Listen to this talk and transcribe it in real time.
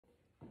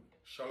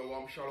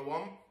Shalom,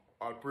 shalom.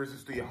 All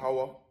praises to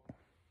Yahweh.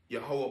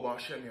 Yahweh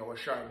Ba'Shem, Yahweh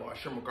Shai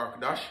Ba'Shem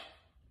Karkadash.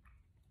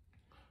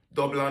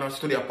 Double honors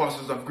to the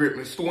apostles of Great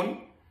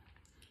Millstone.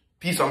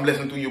 Peace and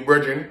blessing to you,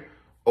 brethren,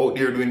 out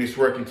there doing this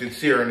work in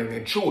sincere and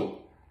in truth.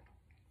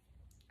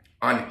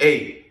 And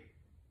hey,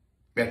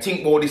 when I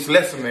think about this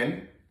lesson,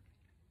 man,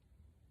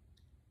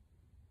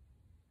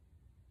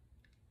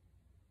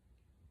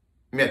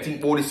 I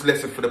think about this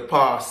lesson for the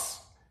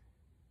past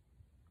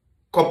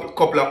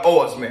couple of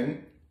hours,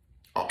 man.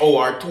 An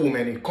hour or two,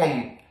 man, it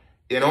come,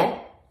 you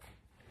know.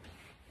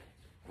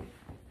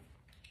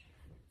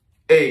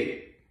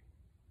 Hey,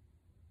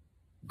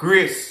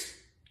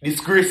 this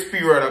grace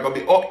period are gonna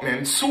be up,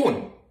 man,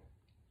 soon.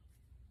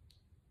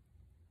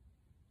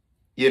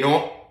 You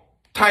know,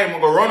 time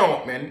gonna run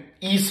out, man.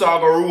 Esau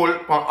gonna rule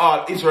for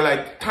all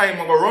Israelite. Time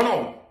gonna run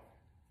out.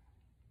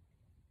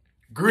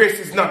 Grace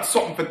is not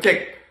something to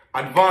take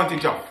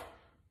advantage of.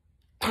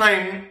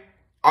 Time,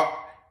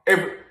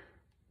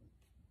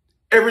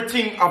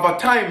 everything of a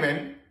time,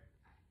 man.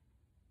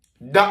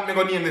 That me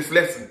gonna name this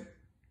lesson.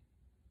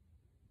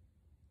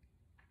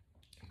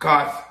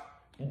 Cause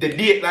the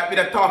date, like me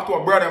that talk to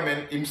a brother,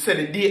 man, him said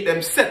the date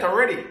them set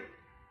already.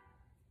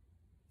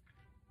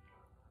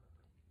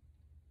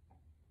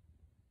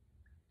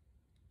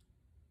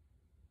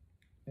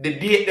 The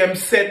date them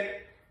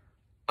set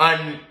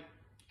and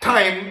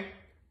time,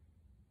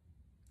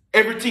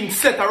 everything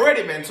set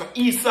already, man. So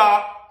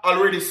Esau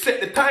already set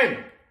the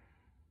time.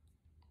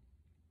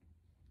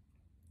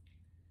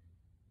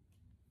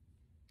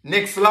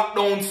 Next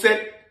lockdown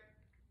set,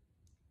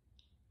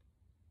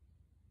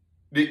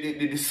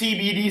 the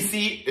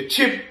CBDC, the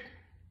chip,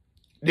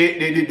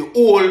 the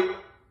old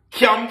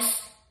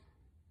camps,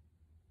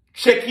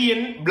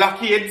 check-in,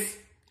 blockades,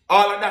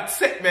 all of that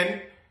set,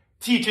 man.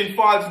 Teaching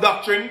false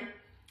doctrine,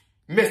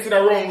 messing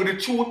around with the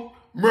truth,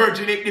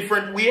 merging it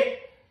different way,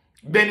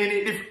 bending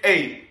it different.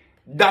 Hey,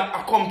 that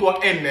a come to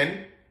an end,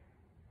 man.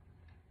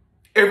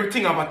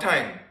 Everything of a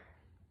time.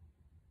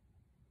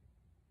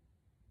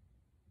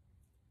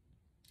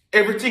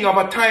 Everything of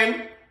a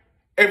time,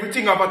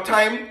 everything of a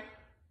time,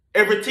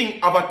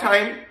 everything of a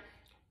time,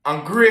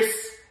 and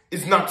grace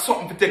is not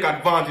something to take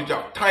advantage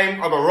of. Time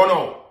are gonna run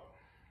out.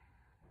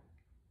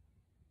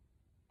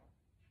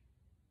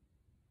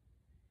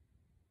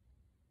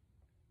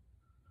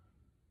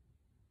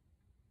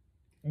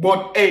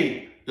 But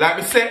hey, like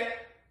we said,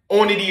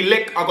 only the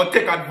elect are gonna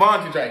take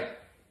advantage of it.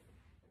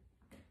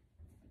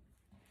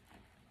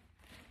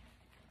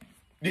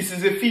 This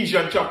is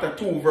Ephesians chapter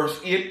 2, verse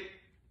 8.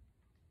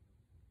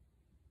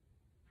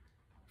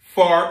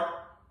 For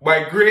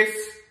by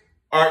grace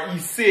are ye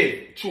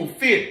saved through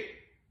faith,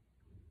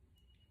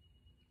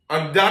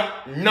 and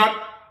that not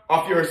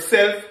of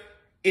yourself,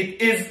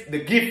 it is the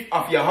gift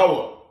of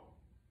Yahweh.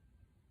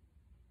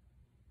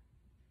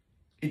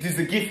 It is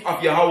the gift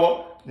of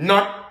Yahweh,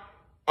 not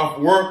of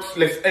works,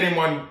 lest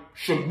anyone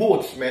should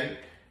boast, man.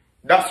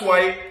 That's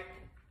why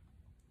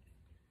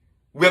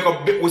we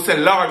say,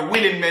 Lord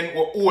willing, man,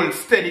 we're all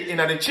steady in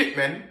the chip,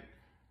 man.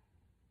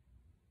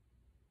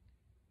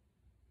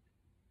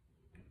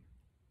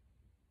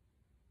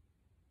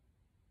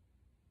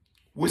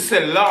 We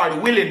say,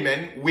 Lord willing,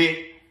 man,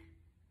 we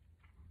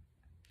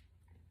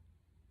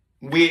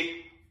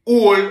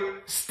all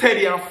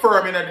steady and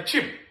firm in the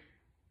chip.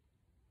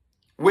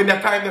 When the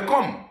time to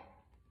come.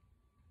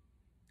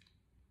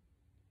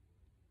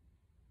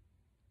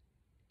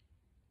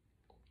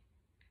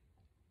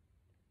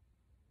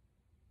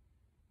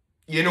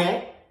 You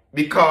know,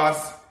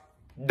 because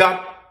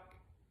that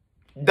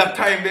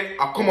time they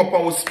I come up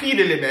and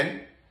speedily,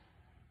 man.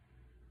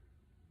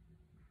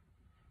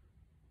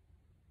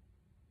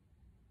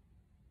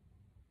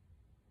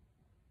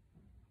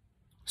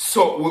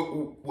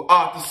 So we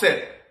ought to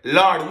say,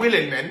 Lord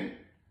willing, man,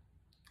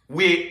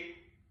 we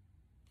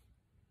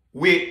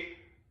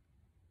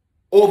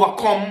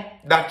overcome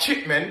that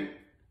chip, man.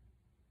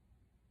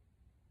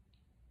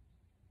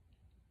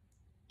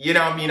 You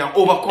know what I mean? And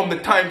overcome the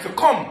time to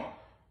come.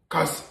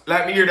 Because,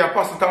 like me hear the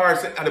Apostle Tara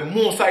say, at the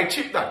most high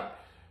chip that.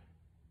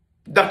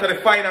 That's the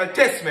final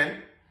test,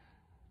 man.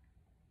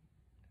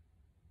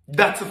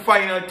 That's the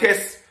final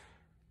test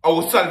of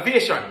our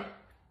salvation.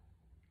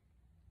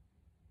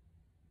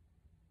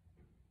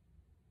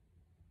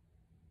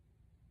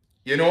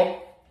 You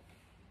know?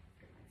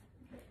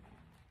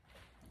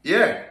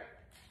 Yeah.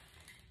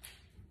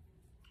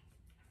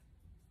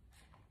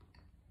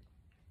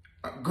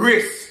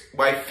 Grace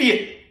by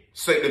faith.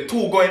 So the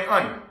two going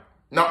on.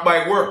 Not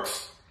by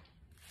works.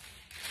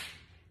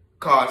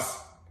 Because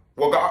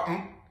what got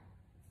happen?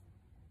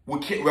 We're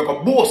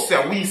going to boast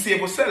that we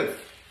save ourselves.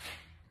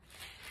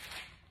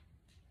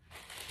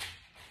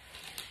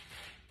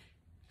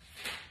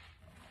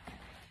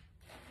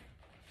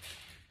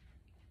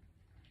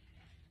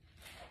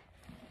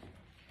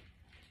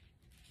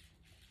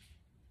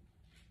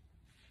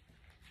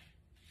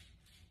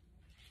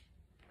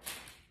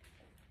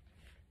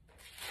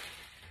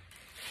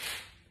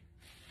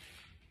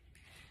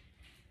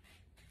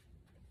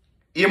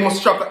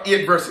 Amos chapter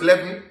 8 verse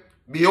 11.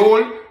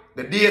 Behold,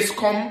 the days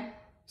come,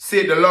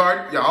 Say the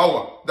Lord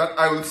Yahweh, that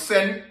I will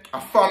send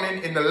a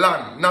famine in the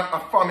land, not a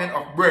famine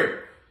of bread,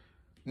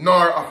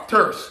 nor of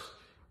thirst,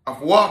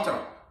 of water,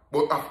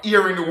 but of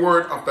hearing the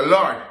word of the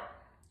Lord.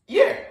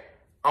 Yeah.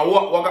 And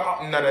what gonna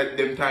happen at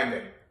them time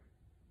then?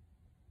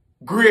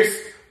 Grace,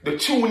 the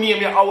true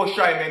name Yahweh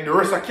Shai, man, the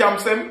rest of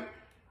camps them,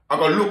 I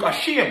gonna look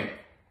ashamed.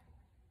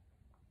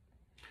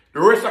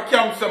 The rest of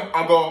camps them,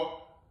 I gonna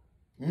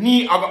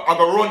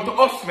run to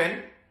us,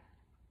 man.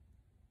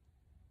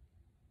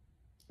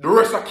 The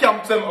rest of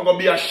camps them are gonna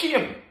be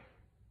ashamed.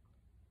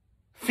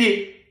 For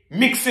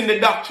mixing the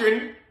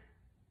doctrine,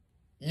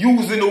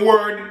 using the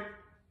word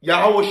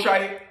Yahweh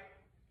Shai,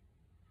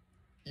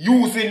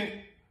 using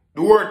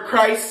the word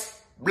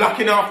Christ,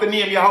 blocking off the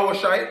name Yahweh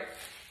Shai.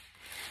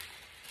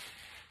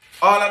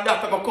 All of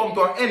that are gonna come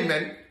to an end,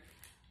 man.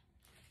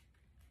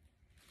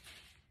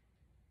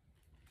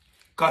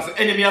 Because the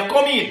enemy are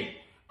coming.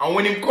 And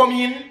when him come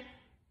in,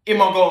 him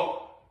a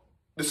go.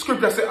 The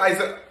scripture says,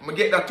 Isaac, I'm gonna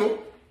get that too.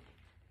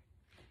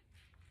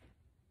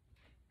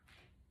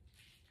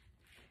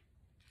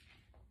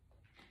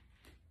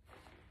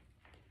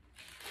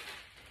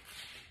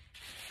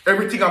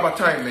 Everything have a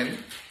time, man.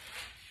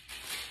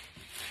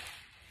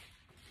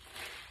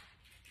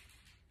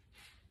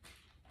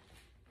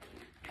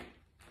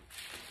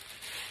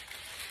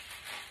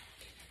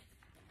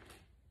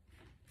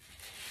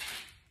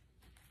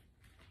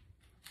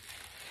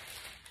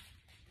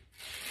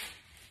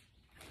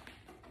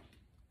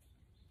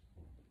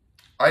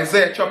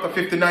 Isaiah chapter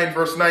 59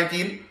 verse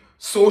 19.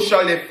 So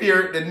shall they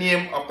fear the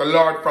name of the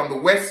Lord from the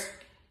west,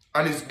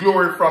 and his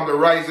glory from the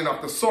rising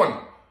of the sun.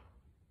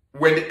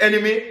 When the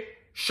enemy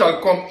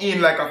shall come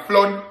in like a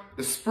flood,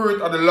 the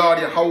spirit of the Lord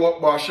Yahweh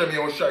Ba'ashem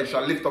Yahushai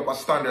shall lift up a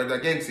standard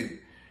against him.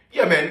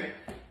 Yeah, man.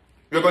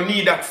 We're going to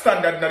need that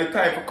standard in the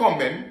time to come,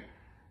 man.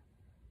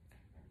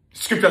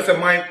 Scripture said,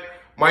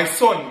 my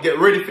son, get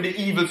ready for the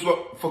evils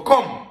for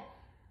come.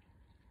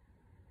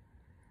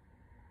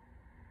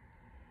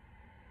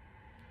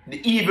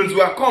 The evils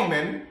will come,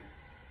 man.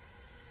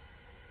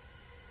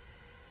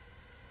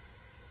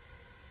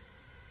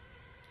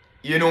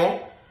 You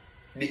know,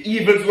 the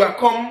evils will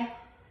come.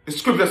 The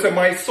scripture said,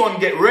 my son,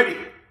 get ready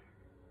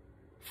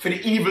for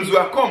the evils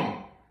will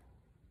come.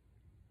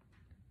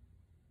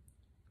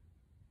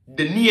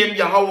 The name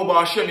Yahweh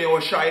Ba'ashem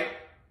Yahushai,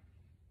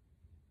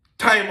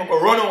 time of a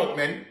run out,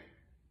 man.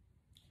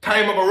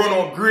 Time of a run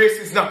out. Grace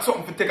is not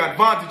something to take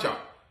advantage of.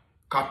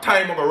 Because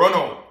time of a run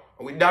out.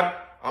 And with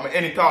that, I'm going to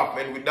end it off,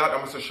 man. With that,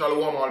 I'm going to say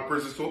shalom, all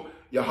praises to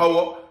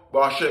Yahweh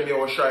Ba'ashem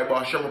Yahushai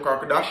Ba'ashem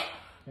Karkadash.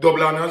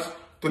 Double honors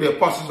to the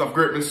apostles of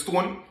Great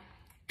Millstone.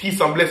 Peace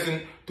and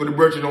blessing to the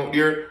virgin out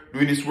there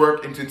doing this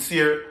work in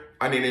sincere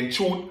and in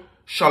truth.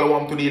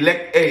 Shalom to the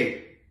elect.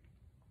 Hey,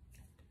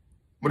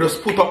 I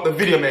just put up the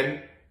video,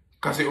 man,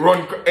 because it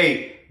run,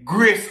 hey,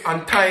 grace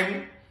and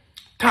time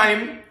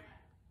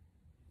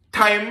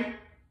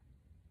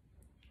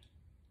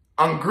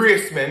and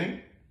grace,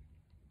 man,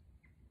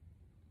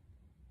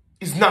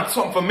 is not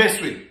something to mess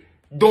with.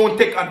 Don't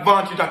take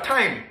advantage of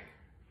time.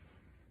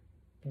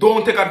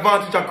 Don't take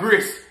advantage of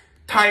grace.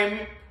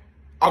 Time,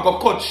 I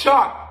got cut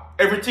short.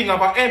 Everything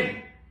have an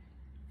end.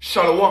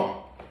 Shalom.